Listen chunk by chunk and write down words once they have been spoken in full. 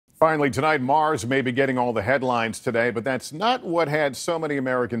Finally, tonight, Mars may be getting all the headlines today, but that's not what had so many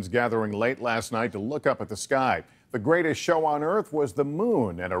Americans gathering late last night to look up at the sky. The greatest show on Earth was the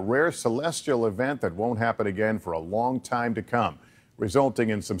moon, and a rare celestial event that won't happen again for a long time to come, resulting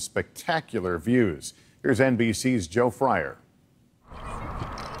in some spectacular views. Here's NBC's Joe Fryer.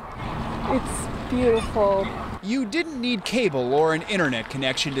 It's beautiful. You didn't need cable or an internet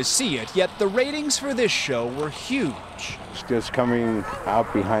connection to see it, yet the ratings for this show were huge. It's just coming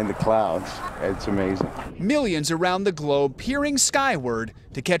out behind the clouds. It's amazing. Millions around the globe peering skyward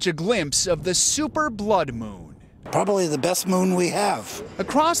to catch a glimpse of the super blood moon. Probably the best moon we have.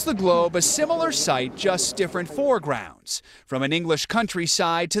 Across the globe, a similar sight, just different foregrounds. From an English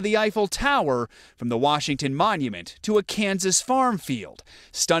countryside to the Eiffel Tower, from the Washington Monument to a Kansas farm field.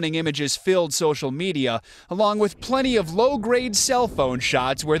 Stunning images filled social media, along with plenty of low-grade cell phone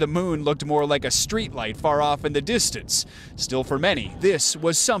shots where the moon looked more like a streetlight far off in the distance. Still, for many, this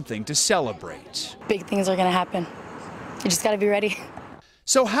was something to celebrate. Big things are going to happen. You just got to be ready.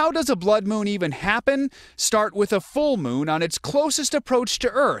 So how does a blood moon even happen? Start with a full moon on its closest approach to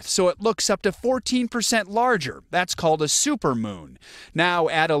Earth, so it looks up to 14% larger. That's called a supermoon. Now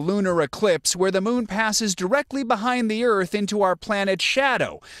add a lunar eclipse where the moon passes directly behind the Earth into our planet's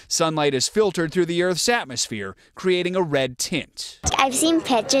shadow. Sunlight is filtered through the Earth's atmosphere, creating a red tint. I've seen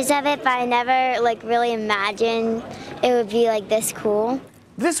pictures of it, but I never really imagined it would be this cool.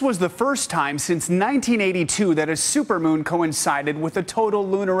 This was the first time since 1982 that a supermoon coincided with a total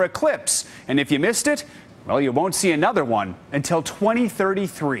lunar eclipse. And if you missed it, well, you won't see another one until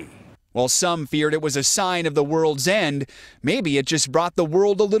 2033. While some feared it was a sign of the world's end, maybe it just brought the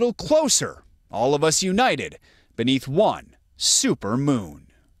world a little closer. All of us united beneath one supermoon.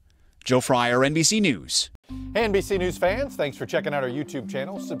 Joe Fryer, NBC News. Hey, NBC News fans, thanks for checking out our YouTube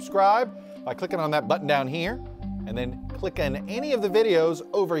channel. Subscribe by clicking on that button down here, and then click on any of the videos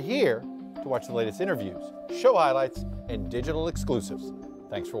over here to watch the latest interviews, show highlights, and digital exclusives.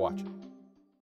 Thanks for watching.